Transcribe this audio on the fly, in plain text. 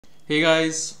Hey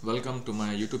guys, welcome to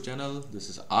my YouTube channel. This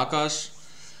is Akash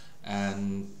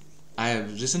and I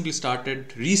have recently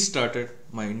restarted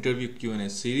my interview Q&A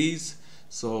series.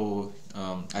 So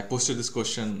I posted this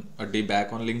question a day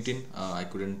back on LinkedIn. I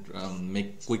couldn't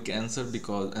make quick answer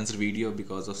video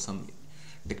because of some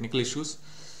technical issues.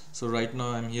 So right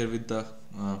now I'm here with the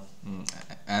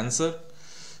answer.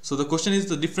 So the question is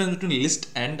the difference between list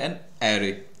and an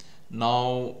array.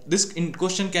 Now this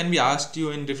question can be asked you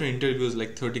in different interviews,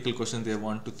 like theoretical questions they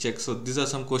want to check. So these are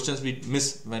some questions we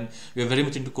miss when we are very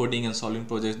much into coding and solving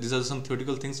projects. These are some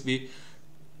theoretical things we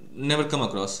never come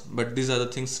across, but these are the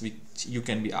things which you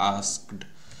can be asked.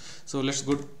 So let's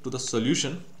go to the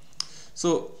solution.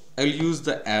 So I will use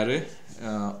the array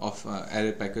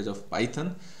array package of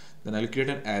Python. Then I will create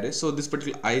an array. So this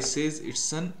particular I says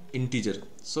it's an integer,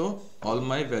 so all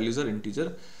my values are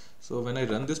integer. So when I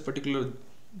run this particular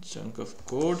chunk of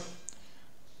code,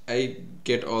 I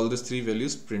get all these three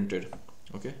values printed.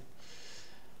 Okay,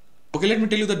 let me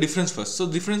tell you the difference first. So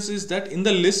difference is that in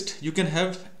the list you can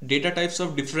have data types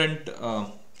of different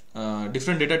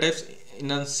data types in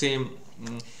a same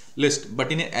list,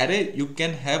 but in an array you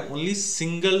can have only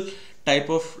single type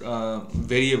of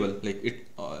variable. Like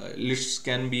lists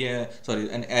can be an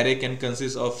array can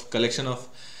consist of collection of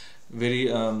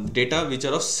data which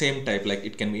are of same type, like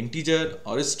it can be integer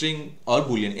or a string or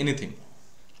boolean, anything.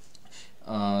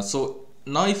 So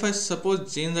now if I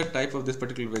suppose change the type of this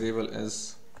particular variable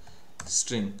as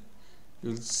string,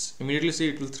 you'll immediately see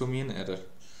it will throw me an error.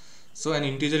 So an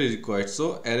integer is required.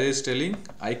 So array is telling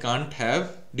I can't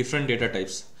have different data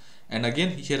types, and again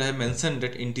here I have mentioned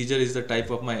that integer is the type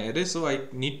of my array, so I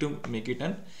need to make it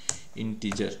an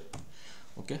integer.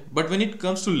 Okay, but when it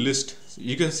comes to list,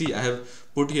 you can see I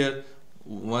have put here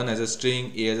one as a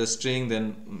string, a as a string,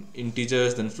 then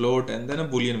integers, then float, and then a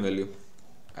boolean value.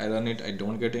 I run it, I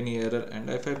don't get any error, and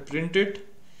if I print it,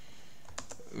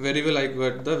 very well I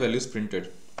got the values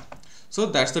printed. So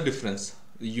that's the difference.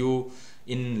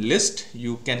 In list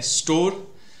you can store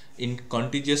in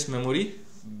contiguous memory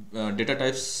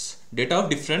data of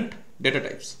different data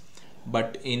types,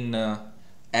 but in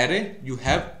array you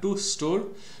have to store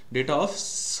data of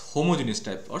homogeneous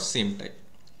type or same type.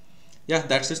 Yeah,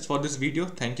 that's it for this video.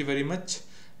 Thank you very much.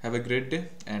 Have a great day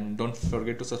and don't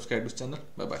forget to subscribe to this channel.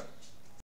 Bye bye.